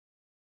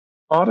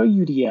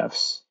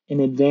AutoUDFs, an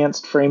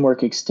advanced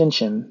framework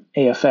extension,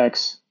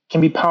 AFX,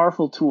 can be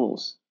powerful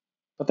tools,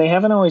 but they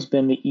haven't always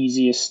been the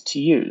easiest to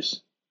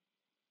use.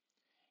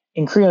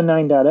 In Creo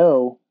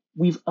 9.0,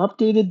 we've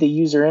updated the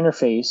user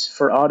interface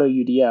for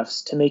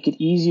AutoUDFs to make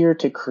it easier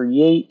to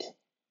create,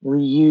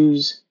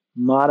 reuse,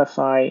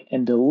 modify,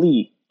 and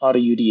delete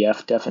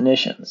AutoUDF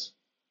definitions.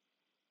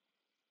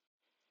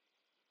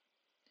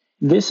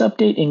 This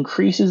update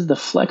increases the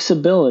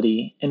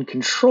flexibility and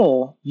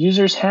control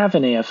users have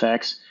in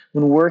AFX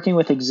when working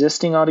with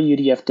existing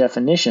AutoUDF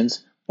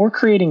definitions or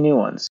creating new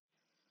ones.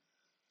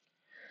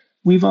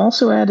 We've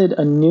also added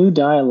a new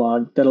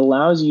dialog that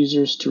allows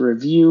users to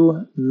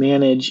review,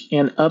 manage,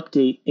 and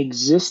update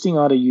existing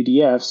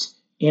AutoUDFs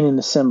in an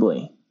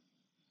assembly.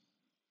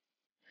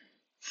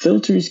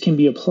 Filters can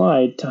be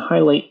applied to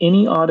highlight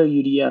any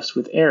AutoUDFs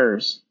with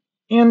errors,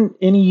 and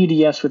any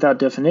UDFs without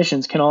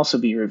definitions can also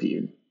be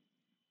reviewed.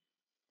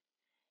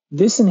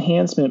 This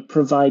enhancement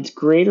provides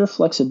greater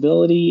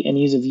flexibility and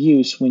ease of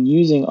use when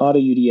using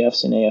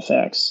AutoUDFs in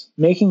AFX,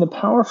 making the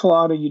powerful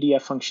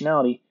AutoUDF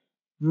functionality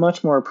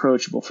much more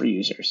approachable for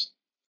users.